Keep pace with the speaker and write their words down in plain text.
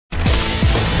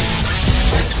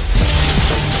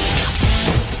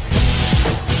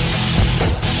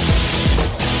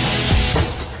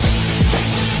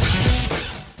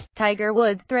Tiger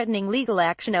Woods threatening legal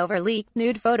action over leaked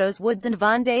nude photos. Woods and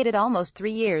Vonn dated almost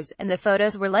 3 years, and the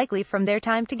photos were likely from their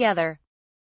time together.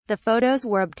 The photos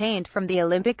were obtained from the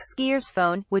Olympic skier's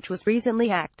phone, which was recently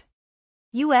hacked.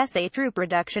 USA troop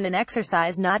reduction and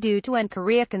exercise not due to end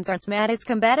Korea concerns. Mattis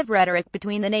combative rhetoric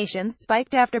between the nations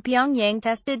spiked after Pyongyang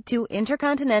tested 2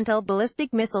 intercontinental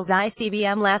ballistic missiles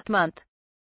ICBM last month.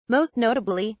 Most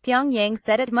notably, Pyongyang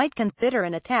said it might consider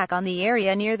an attack on the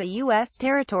area near the U.S.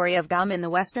 territory of Guam in the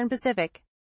Western Pacific.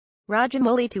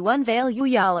 Rajamouli to unveil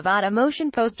Uyalavada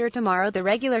motion poster tomorrow. The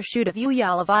regular shoot of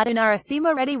Uyalavada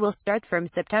Narasimha Reddy will start from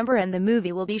September and the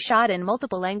movie will be shot in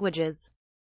multiple languages.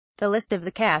 The list of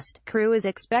the cast, crew is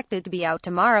expected to be out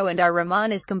tomorrow and R.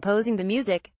 Rahman is composing the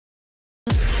music.